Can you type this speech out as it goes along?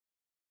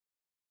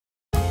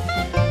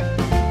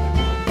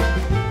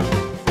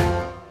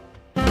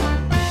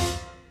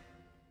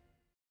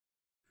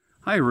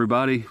Hi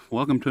everybody,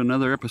 welcome to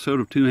another episode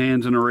of Two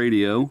Hands in a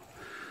Radio.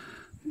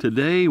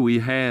 Today we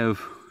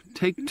have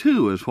take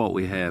two is what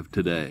we have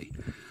today.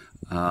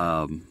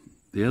 The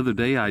other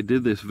day I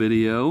did this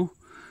video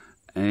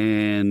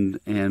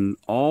and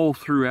all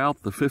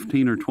throughout the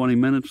 15 or 20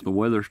 minutes the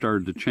weather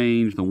started to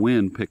change, the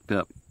wind picked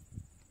up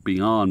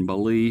beyond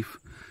belief,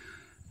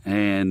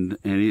 and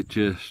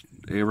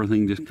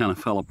everything just kind of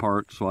fell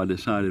apart, so I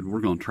decided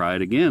we're going to try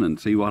it again and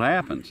see what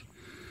happens.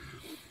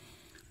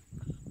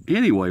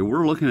 Anyway,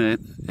 we're looking at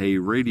a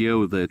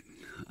radio that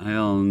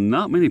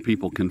not many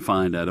people can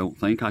find, I don't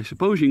think. I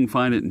suppose you can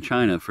find it in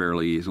China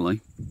fairly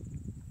easily.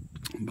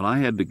 But I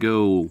had to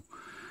go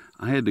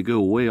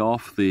way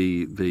off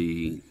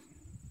the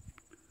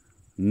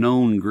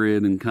known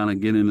grid and kind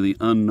of get into the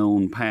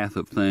unknown path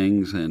of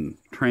things and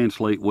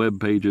translate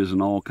web pages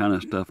and all kind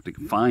of stuff to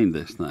find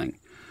this thing.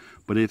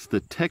 But it's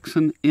the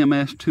Tecsun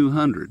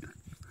MS200.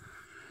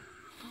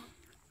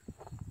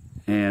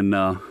 And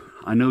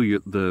I know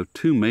the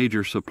two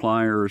major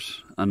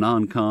suppliers,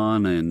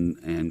 Anoncon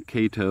and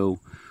Kato,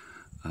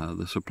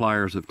 the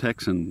suppliers of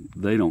Tecsun,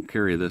 they don't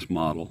carry this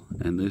model,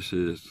 and this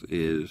it's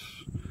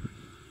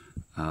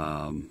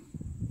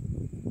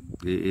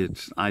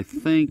I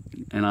think,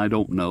 and I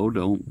don't know,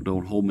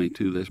 don't hold me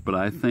to this, but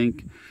I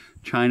think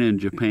China and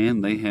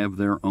Japan, they have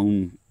their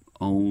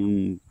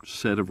own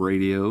set of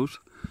radios.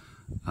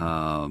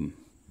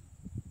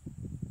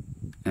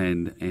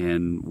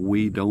 And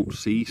we don't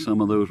see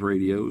some of those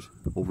radios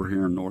over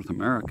here in North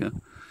America.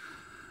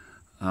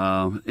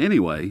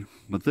 Anyway,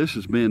 but this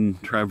has been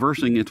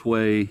traversing its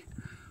way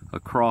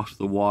across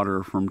the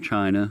water from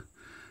China,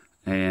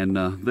 and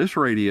this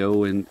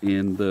radio,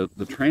 in the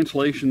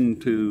translation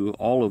to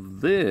all of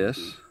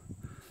this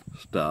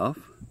stuff,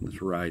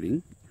 this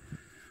writing,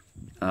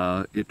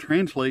 it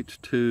translates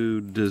to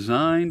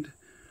designed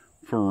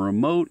for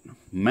remote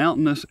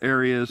mountainous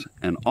areas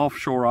and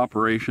offshore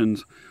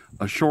operations,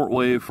 a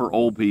shortwave for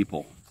old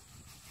people.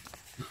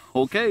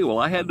 Okay, well,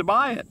 I had to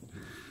buy it.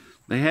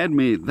 They had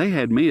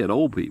me at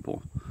old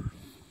people.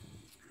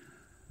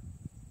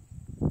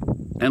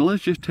 And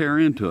let's just tear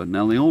into it.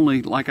 Now,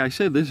 like I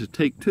said, this is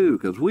take two,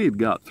 because we had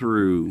got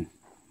through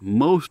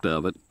most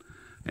of it,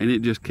 and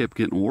it just kept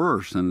getting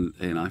worse, and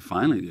I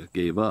finally just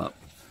gave up.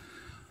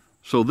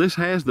 So this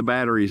has the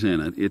batteries in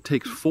it. It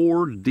takes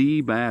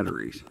 4D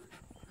batteries,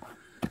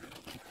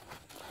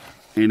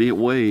 and it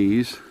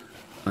weighs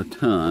a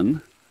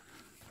ton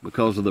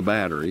because of the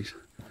batteries.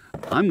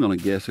 I'm going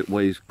to guess it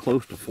weighs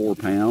close to 4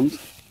 pounds.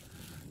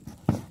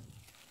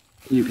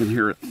 You can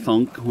hear it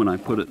thunk when I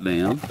put it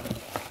down.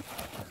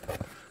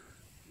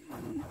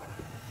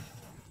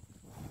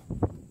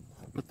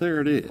 But there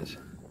it is.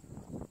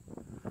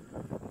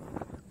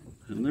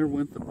 And there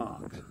went the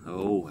box.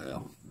 Oh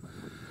well.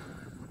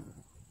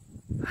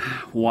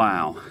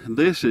 Wow.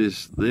 This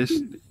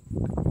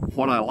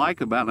what I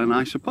like about it, and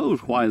I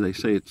suppose why they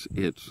say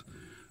it's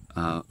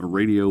a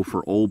radio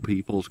for old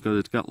people, is because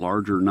it's got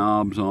larger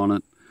knobs on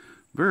it.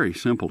 Very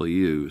simple to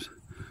use.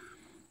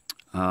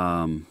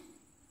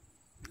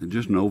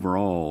 Just an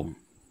overall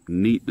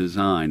neat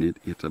design.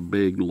 It's a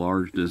big,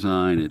 large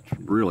design. It's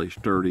really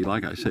sturdy.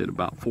 Like I said,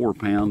 about 4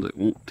 pounds. It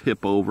won't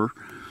tip over.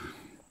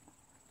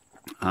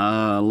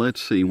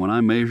 Let's see. When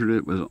I measured it,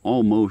 it was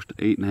almost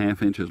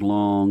 8.5 inches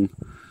long,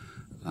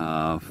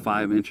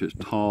 5 inches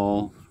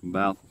tall,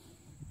 about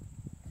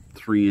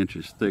 3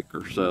 inches thick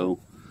or so,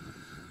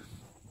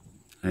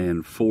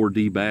 and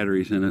 4D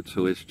batteries in it,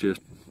 so it's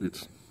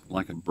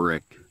like a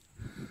brick.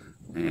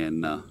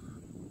 And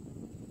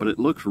but it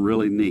looks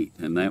really neat,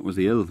 and that was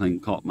the other thing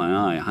that caught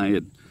my eye.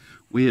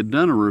 We had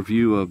done a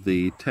review of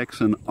the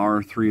Tecsun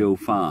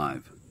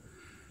R305,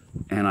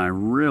 and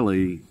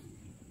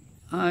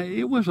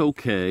it was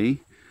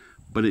okay,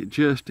 but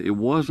it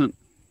wasn't,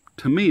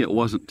 to me, it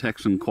wasn't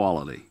Tecsun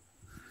quality.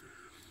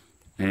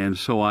 And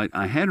so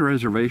I had a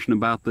reservation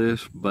about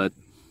this, but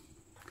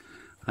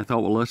I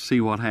thought, well, let's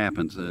see what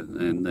happens.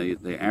 And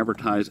they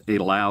advertise a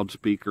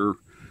loudspeaker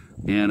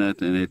in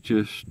it, and it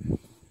just,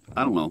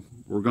 I don't know.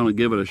 We're going to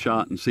give it a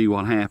shot and see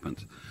what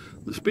happens.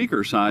 The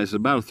speaker size is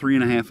about a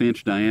 3.5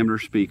 inch diameter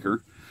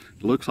speaker.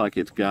 It looks like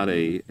it's got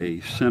a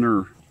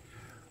center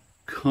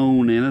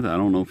cone in it. I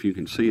don't know if you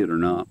can see it or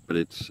not, but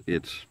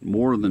it's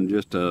more than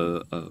just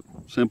a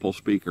simple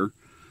speaker.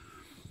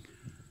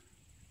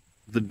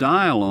 The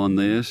dial on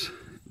this,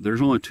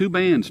 there's only 2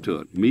 bands to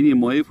it.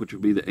 Medium wave, which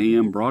would be the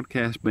AM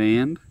broadcast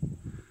band,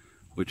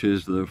 which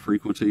is the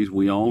frequencies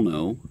we all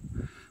know.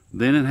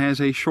 Then it has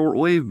a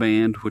shortwave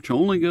band, which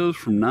only goes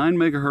from 9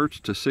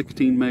 megahertz to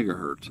 16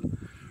 megahertz.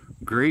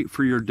 Great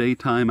for your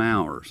daytime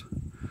hours.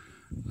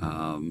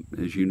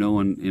 As you know,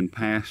 in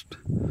past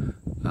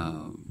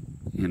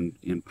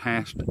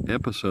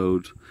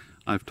episodes,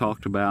 I've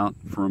talked about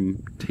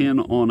from 10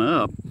 on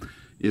up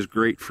is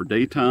great for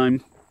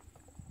daytime.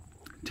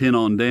 10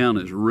 on down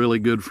is really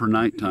good for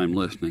nighttime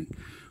listening.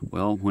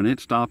 Well, when it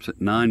stops at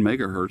 9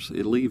 megahertz,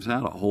 it leaves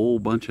out a whole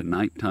bunch of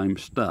nighttime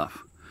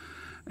stuff.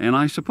 And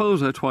I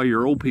suppose that's why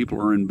your old people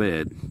are in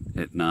bed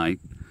at night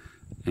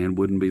and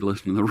wouldn't be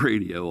listening to the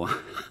radio.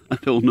 I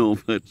don't know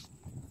if that's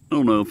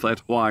don't know if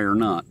that's why or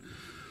not.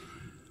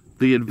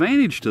 The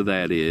advantage to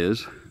that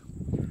is,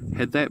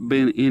 had that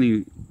been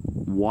any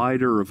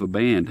wider of a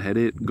band, had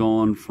it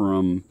gone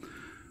from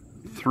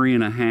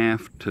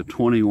 3.5 to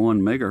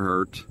 21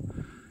 megahertz,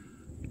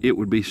 it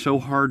would be so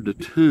hard to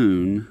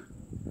tune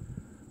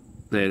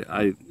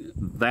that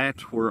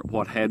that's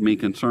what had me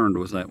concerned,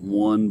 was that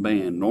one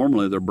band.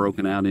 Normally they're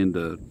broken out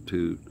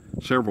into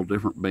several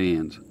different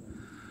bands.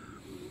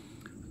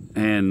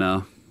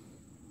 And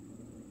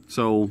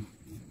so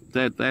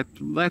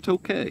that's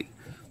okay.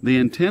 The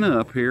antenna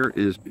up here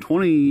is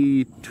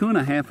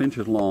 22.5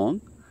 inches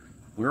long.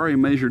 We already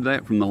measured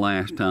that from the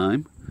last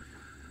time.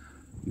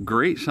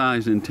 Great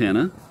size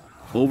antenna.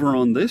 Over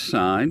on this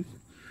side,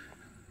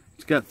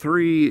 it's got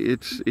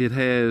it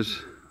has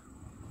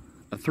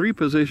a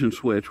 3-position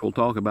switch. We'll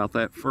talk about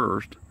that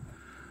first.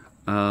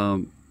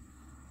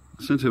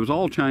 Since it was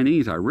all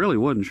Chinese, I really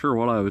wasn't sure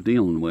what I was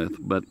dealing with,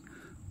 but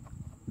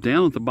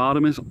down at the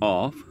bottom is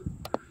off.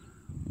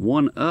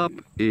 One up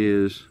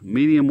is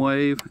medium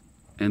wave,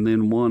 and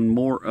then one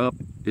more up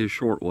is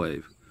short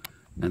wave.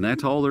 And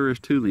that's all there is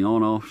to the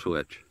on-off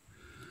switch.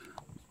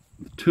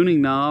 The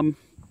tuning knob,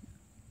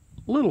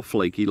 a little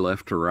flaky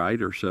left to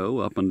right or so,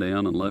 up and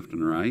down and left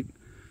and right,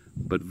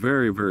 but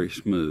very, very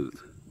smooth.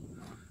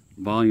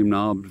 Volume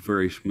knob,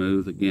 very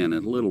smooth. Again, a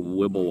little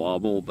wibble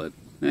wobble, but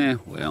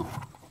well.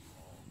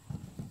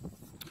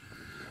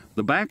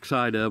 The back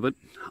side of it,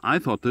 I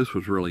thought this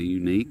was really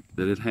unique,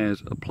 that it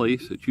has a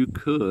place that you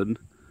could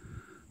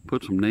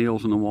put some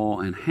nails in the wall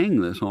and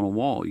hang this on a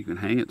wall. You can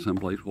hang it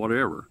someplace,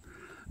 whatever.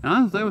 And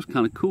I thought that was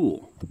kind of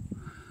cool.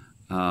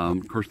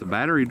 Of course, the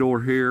battery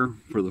door here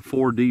for the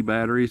 4D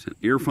batteries, an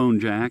earphone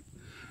jack,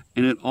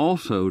 and it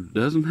also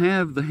doesn't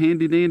have the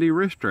handy dandy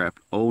wrist strap.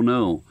 Oh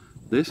no,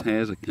 this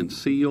has a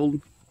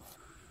concealed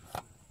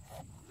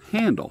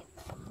handle.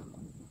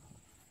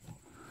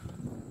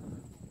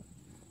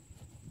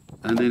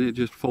 And then it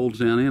just folds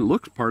down in. It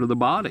looks part of the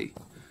body,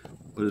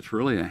 but it's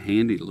really a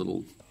handy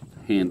little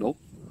handle.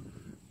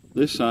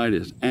 This side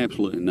is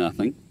absolutely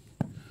nothing.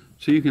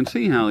 So you can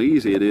see how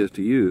easy it is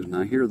to use. And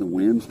I hear the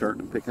wind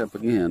starting to pick up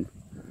again,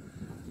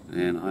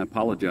 and I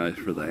apologize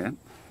for that.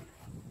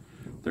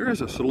 There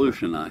is a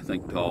solution, I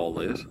think, to all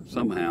this.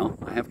 Somehow,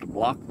 I have to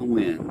block the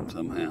wind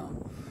somehow.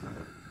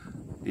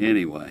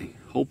 Anyway,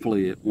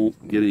 hopefully it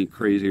won't get any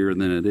crazier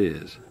than it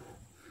is.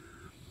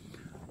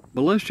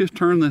 But let's just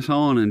turn this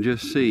on and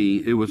just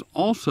see. It was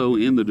also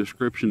in the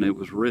description, it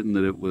was written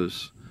that it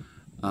was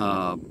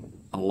a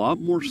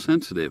lot more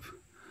sensitive,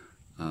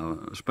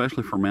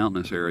 especially for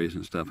mountainous areas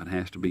and stuff. It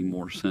has to be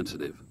more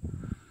sensitive.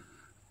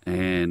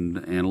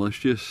 And let's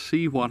just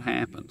see what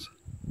happens.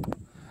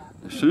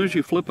 As soon as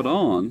you flip it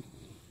on,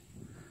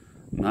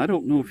 and I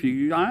don't know if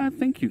I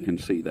think you can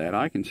see that.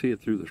 I can see it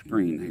through the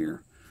screen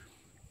here.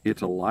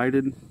 It's a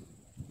lighted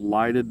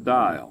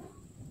dial.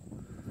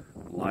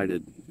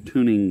 Lighted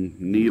tuning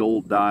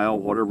needle dial,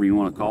 whatever you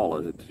want to call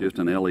it. It's just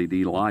an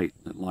LED light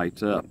that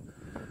lights up.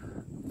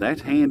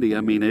 That's handy.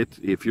 I mean,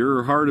 if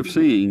you're hard of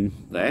seeing,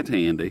 that's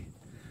handy.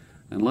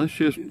 And let's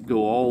just go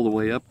all the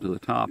way up to the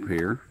top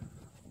here.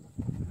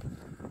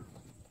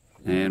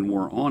 And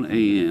we're on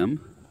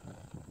AM.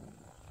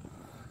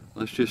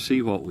 Let's just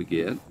see what we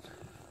get.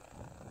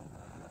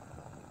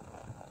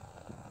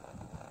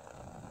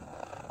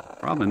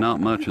 Probably not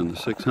much in the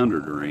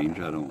 600 range,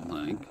 I don't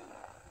think.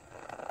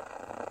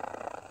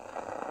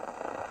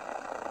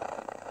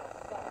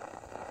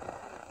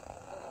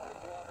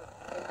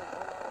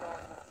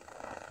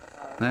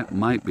 That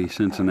might be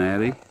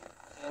Cincinnati.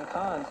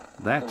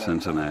 That's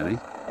Cincinnati.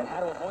 And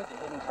how to avoid the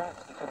hidden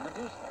traps that could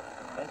reduce them.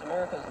 As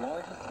America's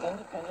largest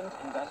independent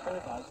investment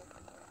advisor.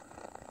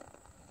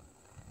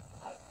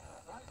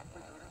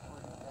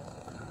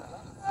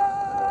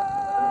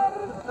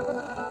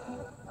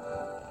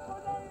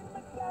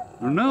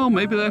 No,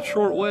 maybe that's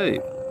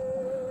shortwave.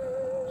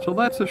 So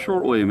that's the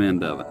shortwave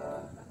end of it.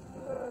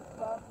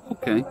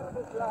 Okay.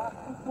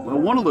 Well,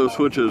 one of those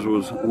switches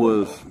was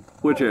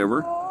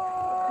whichever.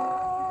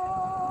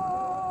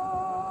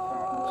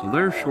 So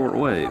there's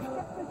shortwave.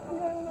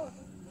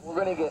 We're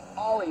going to get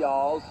all of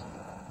y'all's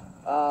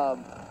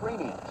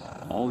premiums.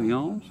 All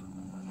y'all's?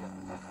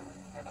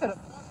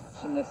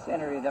 In this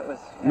interview that was...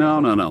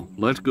 No.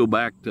 Let's go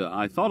back to...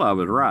 I thought I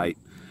was right.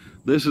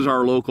 This is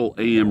our local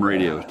AM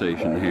radio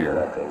station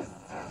here.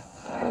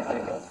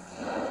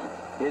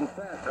 In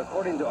fact,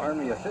 according to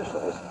Army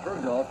officials,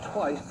 Bergdorf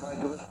twice tried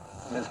to escape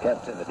his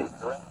captivity.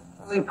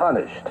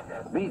 Punished,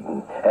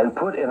 beaten, and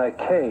put in a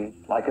cage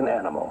like an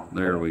animal.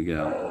 There we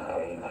go.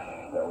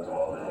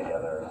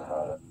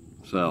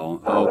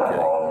 So,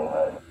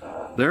 okay.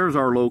 There's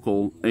our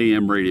local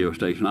AM radio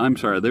station. I'm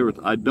sorry,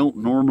 I don't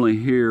normally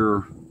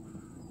hear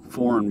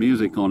foreign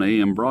music on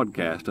AM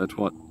broadcast. That's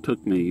what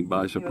took me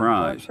by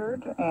surprise.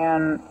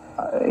 And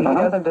he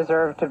doesn't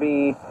deserve to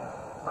be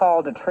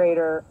called a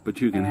traitor.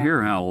 But you can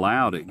hear how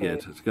loud it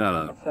gets. It's got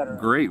a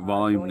great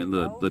volume, and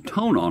the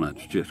tone on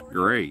it's just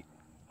great.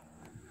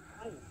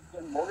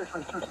 Mortgage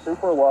rates are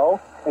super low,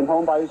 and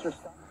home buyers are...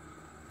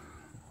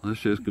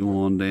 Let's just go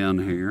on down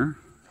here.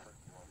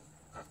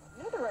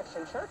 Another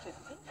Christian churches.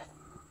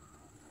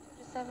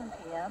 7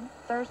 p.m.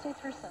 Thursday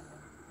through Sunday.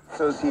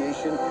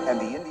 Association and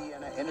the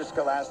Indiana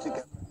Interscholastic.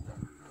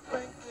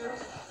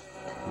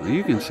 Well,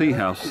 you can see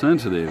how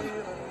sensitive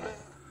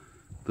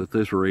that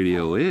this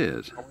radio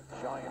is.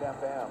 Giant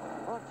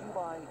FM, brought to you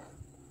by...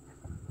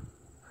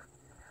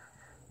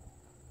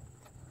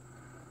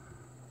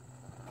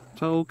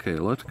 So, okay,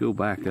 let's go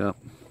back up.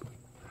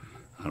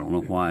 I don't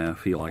know why I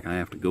feel like I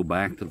have to go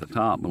back to the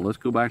top, but let's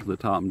go back to the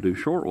top and do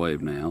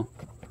shortwave now.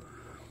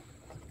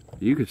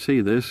 You could see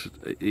this,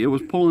 it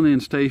was pulling in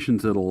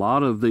stations that a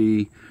lot of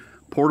the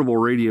portable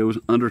radios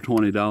under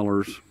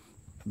 $20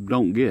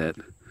 don't get.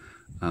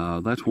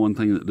 That's one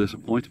thing that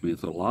disappoints me,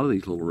 is that a lot of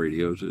these little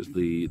radios is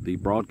the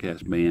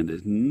broadcast band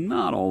is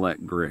not all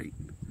that great.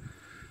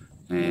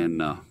 And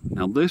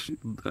now this,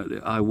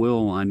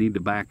 I need to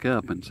back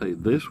up and say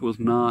this was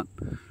not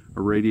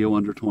a radio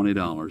under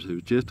 $20. It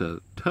was just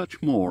a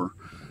touch more.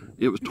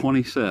 It was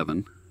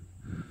 $27.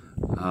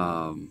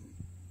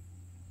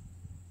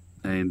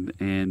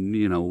 And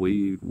you know,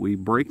 we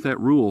break that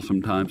rule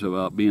sometimes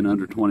about being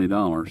under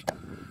 $20,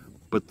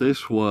 but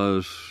this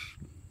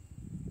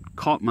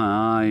caught my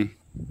eye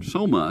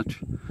so much,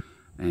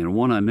 and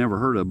one I never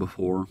heard of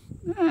before.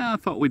 I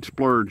thought we'd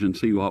splurge and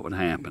see what would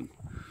happen.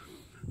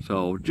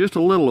 So just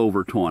a little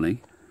over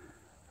 20.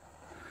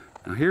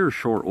 Now here's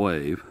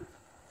shortwave.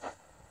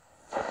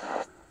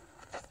 I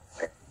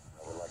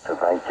would like to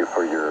thank you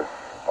for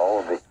all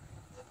of it.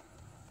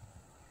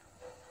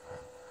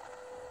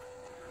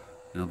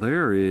 Now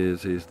there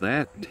is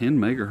that 10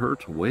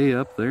 megahertz way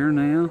up there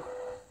now?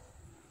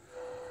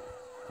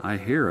 I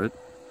hear it.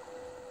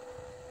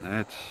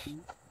 That's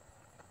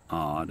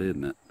odd,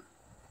 isn't it?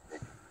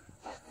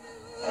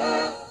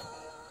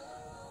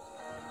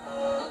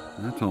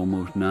 That's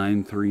almost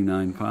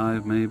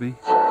 9395 maybe.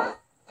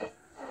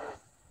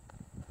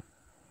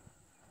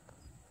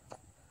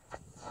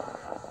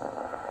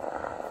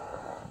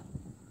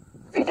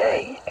 Every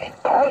day and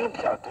call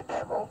himself the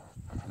devil.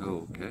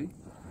 Okay.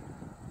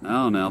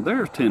 Now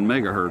there's 10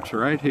 megahertz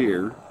right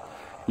here.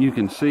 You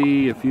can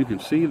see, if you can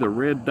see the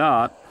red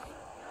dot,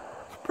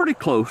 it's pretty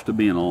close to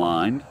being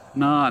aligned.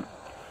 Not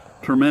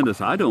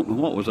tremendous. I don't know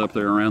what was up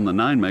there around the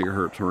 9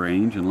 megahertz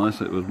range,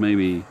 unless it was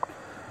maybe,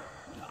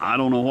 I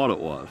don't know what it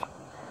was.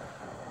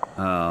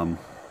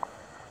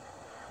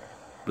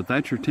 But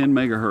that's your 10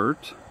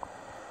 megahertz.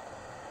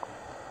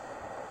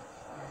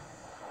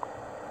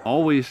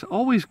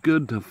 Always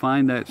good to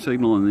find that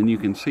signal, and then you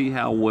can see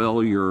how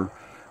well your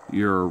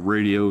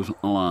radio's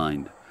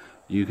aligned.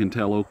 You can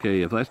tell,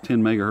 okay, if that's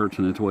 10 megahertz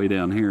and it's way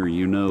down here,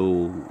 you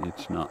know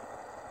it's not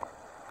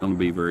going to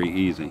be very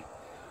easy.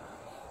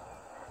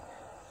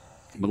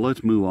 But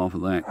let's move off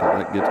of that,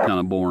 because that gets kind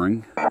of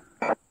boring.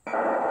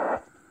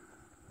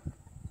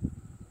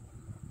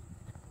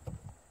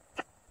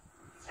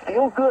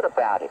 Feel good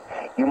about it.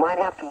 You might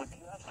have to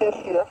adjust this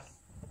shift.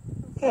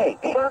 Hey,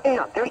 slow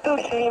down. There's no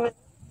shame in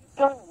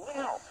doing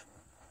well.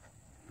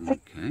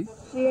 Okay.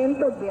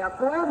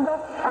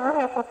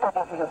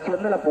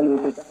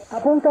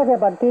 Apunta que a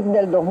partir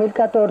del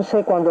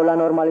 2014, cuando la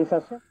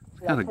normalización.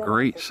 It's got a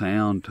great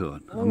sound to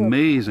it.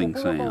 Amazing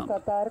sound.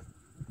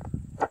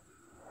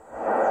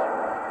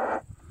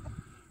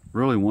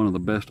 Really one of the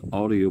best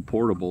audio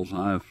portables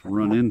I've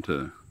run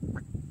into.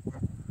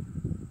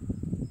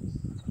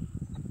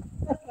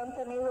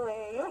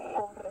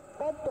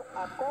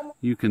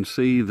 You can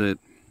see that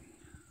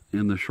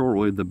in the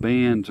shortwave, the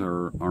bands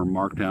are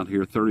marked out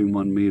here: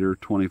 31 meter,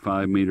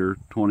 25 meter,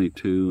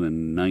 22,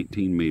 and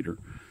 19 meter.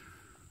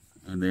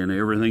 And then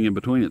everything in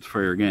between, it's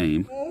fair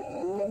game.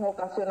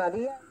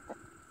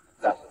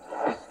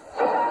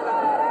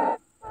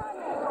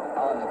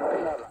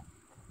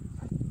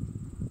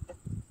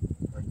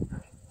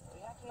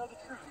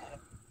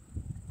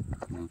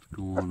 Let's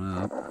go on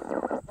up.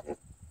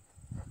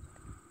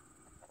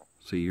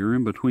 See, you're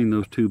in between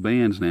those two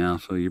bands now,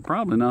 so you're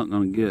probably not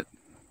going to get,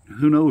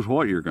 who knows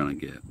what you're going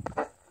to get.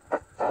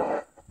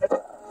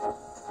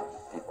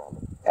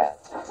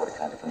 What a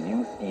kind of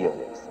new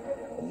theories.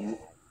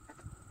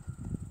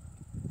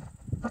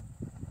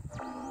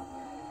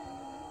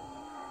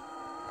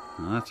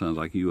 Well, that sounds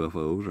like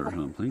UFOs or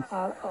something.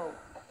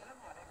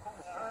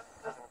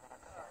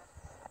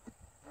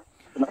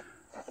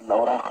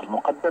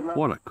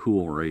 What a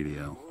cool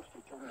radio.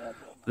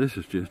 This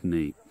is just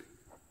neat.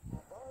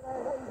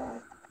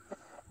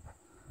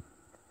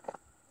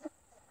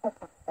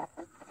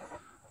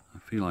 I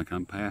feel like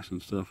I'm passing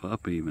stuff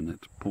up even.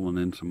 It's pulling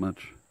in so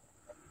much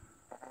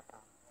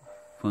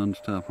fun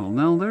stuff. Well,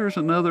 now there's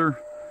another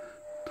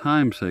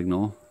time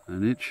signal,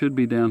 and it should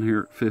be down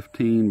here at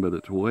 15, but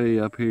it's way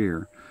up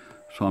here.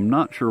 So I'm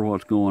not sure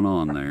what's going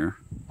on there.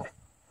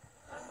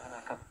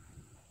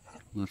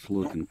 Let's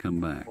look and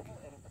come back.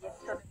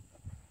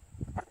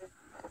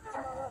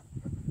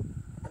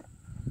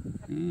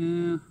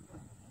 Yeah.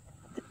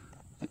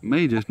 It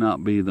may just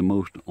not be the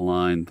most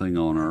aligned thing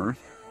on Earth.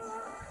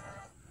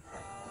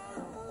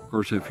 Of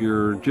course, if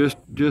you're just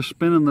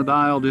spinning the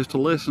dial just to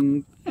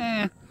listen,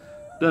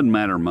 doesn't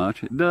matter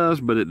much. It does,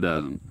 but it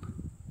doesn't.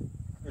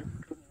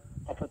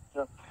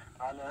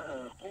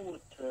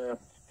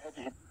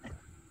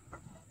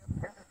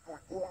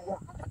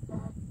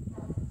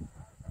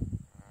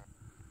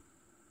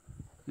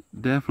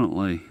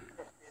 definitely. In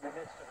the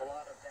midst of a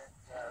lot of that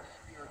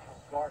spiritual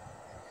darkness.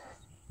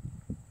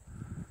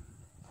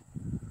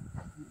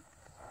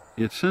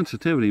 Its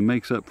sensitivity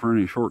makes up for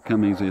any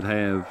shortcomings it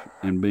have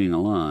in being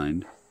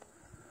aligned.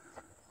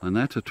 And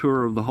that's a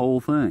tour of the whole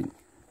thing.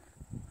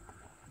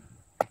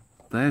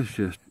 That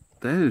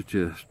is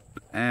just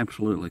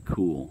absolutely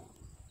cool.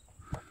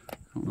 I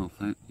don't know if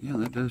that, yeah,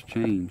 that does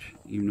change.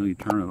 Even though you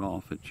turn it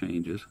off, it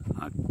changes.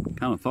 I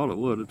kind of thought it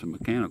would. It's a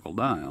mechanical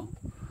dial.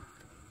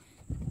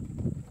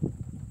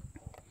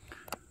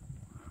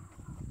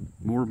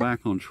 More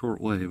back on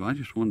shortwave. I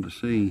just wanted to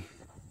see.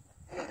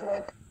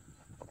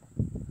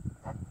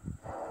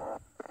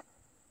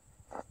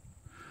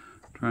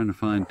 Trying to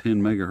find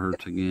 10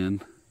 megahertz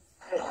again.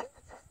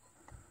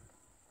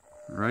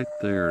 Right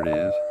there it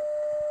is.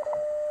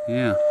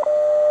 Yeah.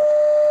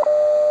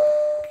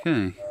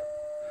 Okay.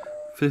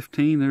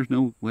 15, there's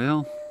no,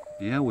 well,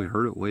 yeah, we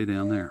heard it way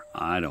down there.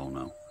 I don't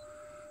know.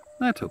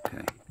 That's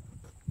okay.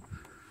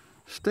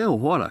 Still,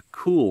 what a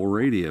cool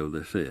radio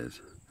this is.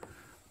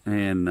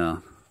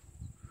 And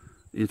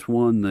it's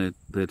one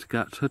that's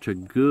got such a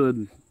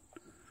good,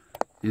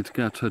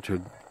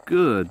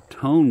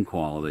 tone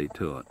quality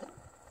to it.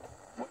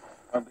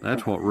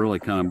 That's what really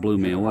kind of blew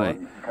me away.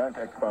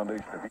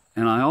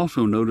 And I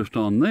also noticed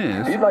on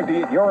this... If you'd like to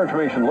get your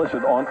information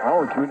listed on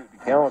our community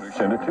calendar,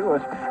 send it to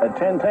us at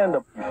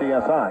 1010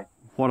 WCSI.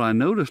 What I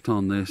noticed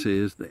on this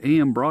is the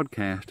AM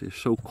broadcast is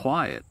so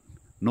quiet,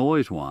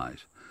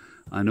 noise-wise.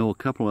 I know a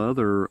couple of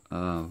other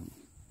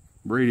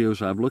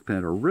radios I've looked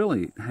at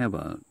really have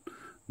a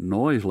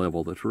noise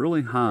level that's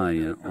really high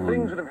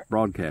on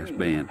broadcast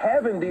band.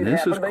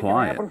 This is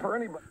quiet.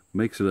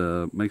 Makes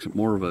it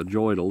more of a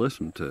joy to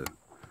listen to.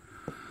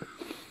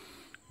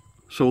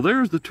 So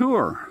there's the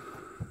tour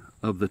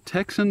of the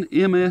Tecsun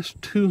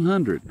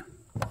MS200.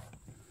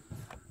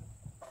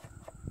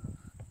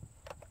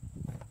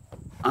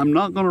 I'm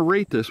not going to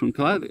rate this one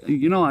because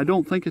I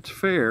don't think it's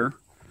fair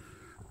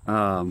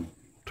to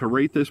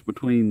rate this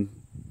between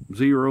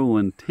 0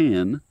 and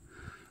 10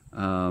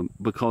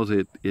 because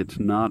it's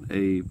not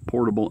a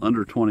portable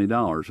under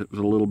 $20. It was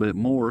a little bit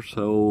more,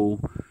 so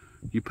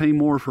you pay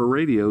more for a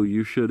radio.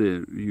 You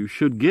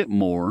should get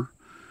more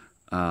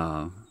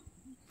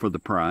for the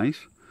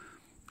price.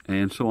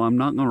 And so I'm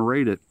not going to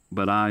rate it,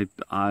 but I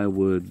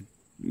would,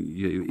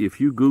 if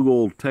you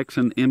Google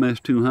Tecsun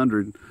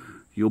MS200,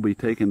 you'll be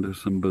taken to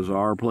some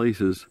bizarre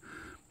places.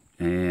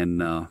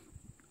 And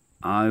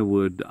I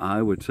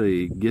would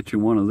say get you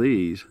one of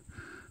these,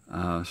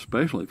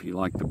 especially if you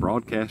like the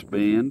broadcast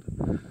band.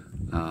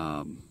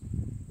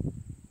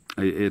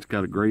 It's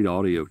got a great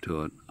audio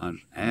to it. I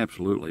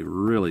absolutely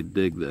really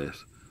dig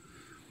this.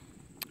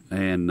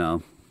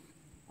 And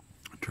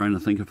trying to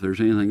think if there's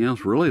anything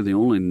else. Really, the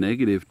only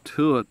negative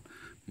to it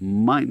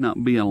might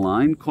not be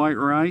aligned quite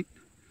right.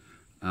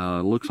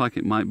 Looks like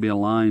it might be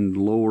aligned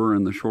lower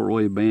in the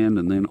shortwave band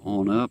and then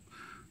on up.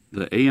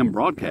 The AM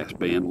broadcast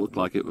band looked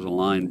like it was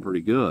aligned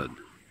pretty good.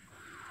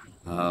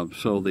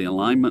 So the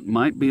alignment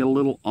might be a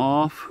little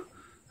off.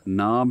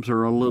 Knobs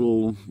are a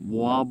little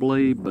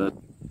wobbly, but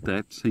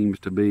that seems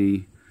to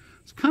be,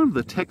 it's kind of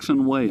the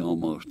Texan way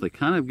almost. They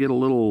kind of get a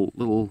little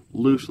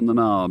loose in the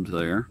knobs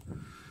there.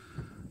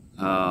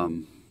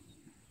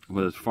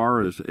 But as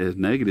far as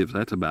negatives,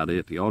 that's about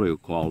it. The audio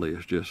quality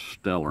is just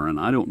stellar, and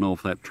I don't know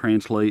if that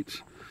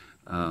translates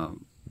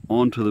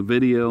onto the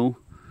video.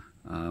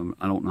 I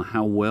don't know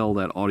how well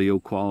that audio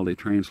quality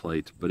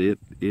translates, but it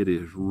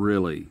is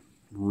really,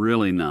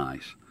 really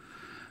nice.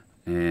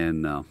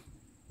 And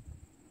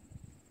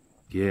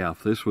yeah,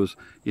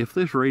 if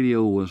this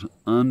radio was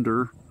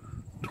under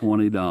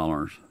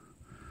 $20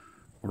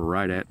 or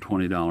right at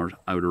 $20,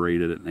 I would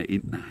rate it at an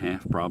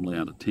 8.5, probably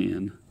out of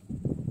 10.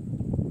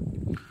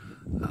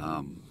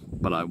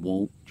 But I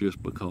won't,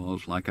 just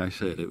because, like I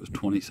said, it was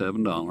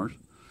 $27,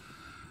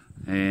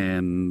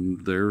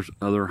 and there's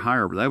other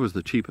higher. But that was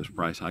the cheapest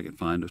price I could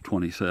find, is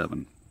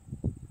 $27.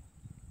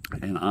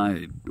 And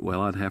I'd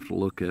have to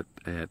look at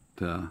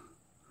the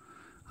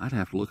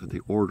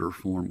order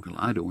form, because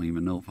I don't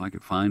even know if I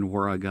could find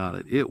where I got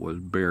it. It was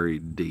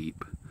buried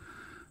deep,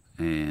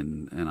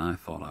 and I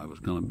thought I was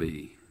going to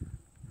be,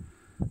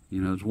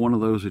 it's one of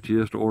those that you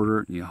just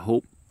order it and you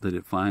hope that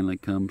it finally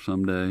comes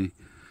someday.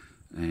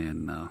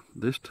 And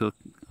this took,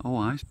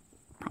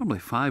 probably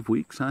 5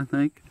 weeks, I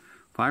think.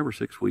 5 or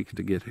 6 weeks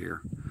to get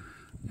here.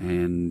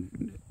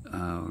 And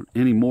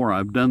anymore,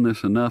 I've done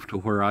this enough to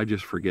where I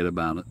just forget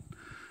about it.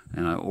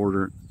 And I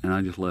order it, and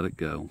I just let it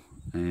go.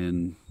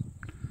 And,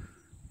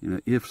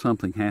 if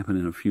something happened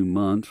in a few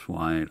months,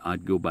 why,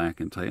 I'd go back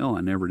and say, I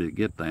never did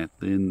get that.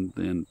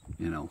 Then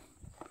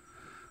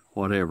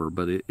whatever.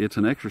 But it's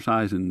an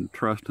exercise in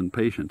trust and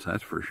patience,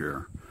 that's for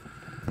sure.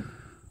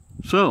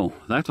 So,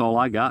 that's all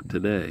I got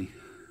today.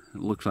 It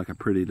looks like a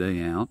pretty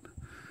day out.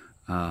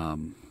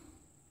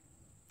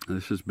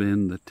 This has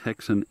been the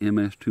Tecsun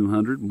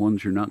MS200,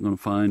 ones you're not going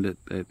to find at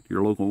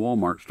your local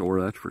Walmart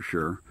store, that's for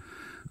sure.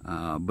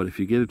 But if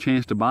you get a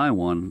chance to buy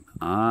one,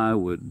 I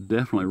would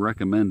definitely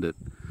recommend it.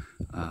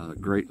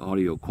 Great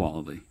audio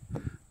quality.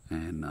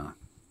 And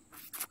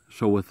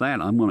So with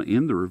that, I'm going to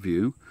end the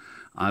review.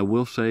 I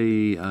will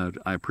say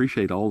I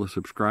appreciate all the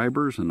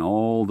subscribers and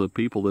all the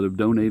people that have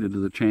donated to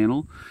the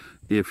channel.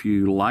 If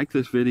you like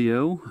this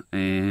video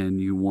and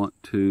you want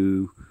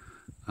to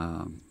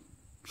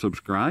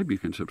subscribe, you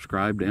can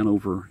subscribe down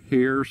over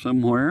here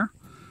somewhere.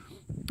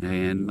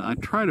 And I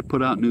try to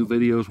put out new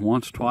videos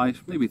once, twice,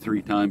 maybe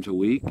 3 times a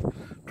week.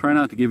 Try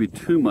not to give you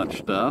too much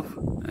stuff,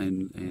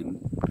 and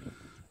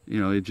you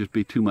know, it'd just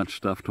be too much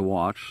stuff to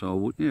watch.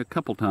 So a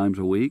couple times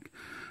a week.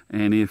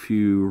 And if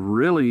you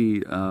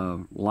really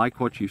like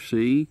what you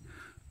see,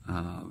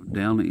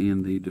 down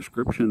in the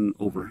description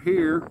over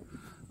here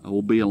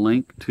will be a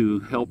link to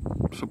help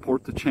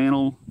support the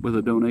channel with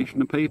a donation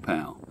to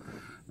PayPal.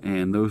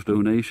 And those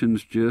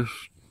donations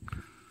just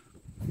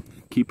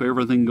keep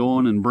everything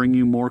going and bring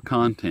you more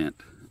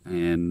content.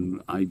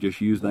 And I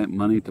just use that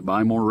money to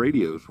buy more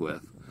radios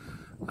with.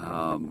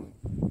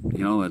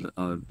 You know,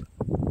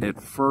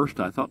 at first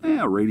I thought,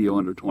 a radio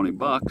under 20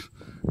 bucks,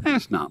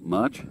 that's not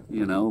much,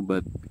 you know,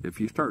 but if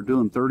you start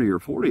doing 30 or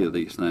 40 of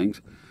these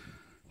things,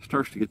 it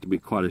starts to get to be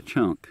quite a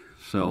chunk.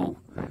 So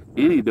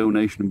any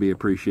donation would be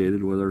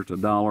appreciated, whether it's $1,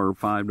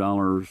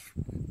 $5,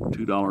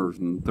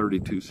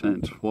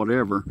 $2.32,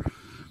 whatever.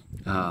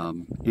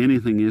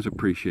 Anything is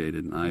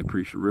appreciated, and I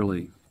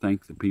really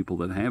thank the people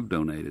that have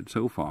donated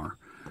so far.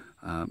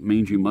 It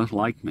means you must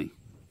like me.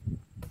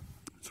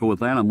 So with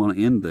that, I'm going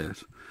to end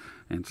this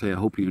and say I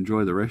hope you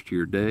enjoy the rest of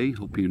your day.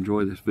 Hope you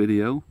enjoy this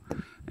video,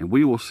 and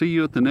we will see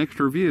you at the next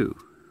review.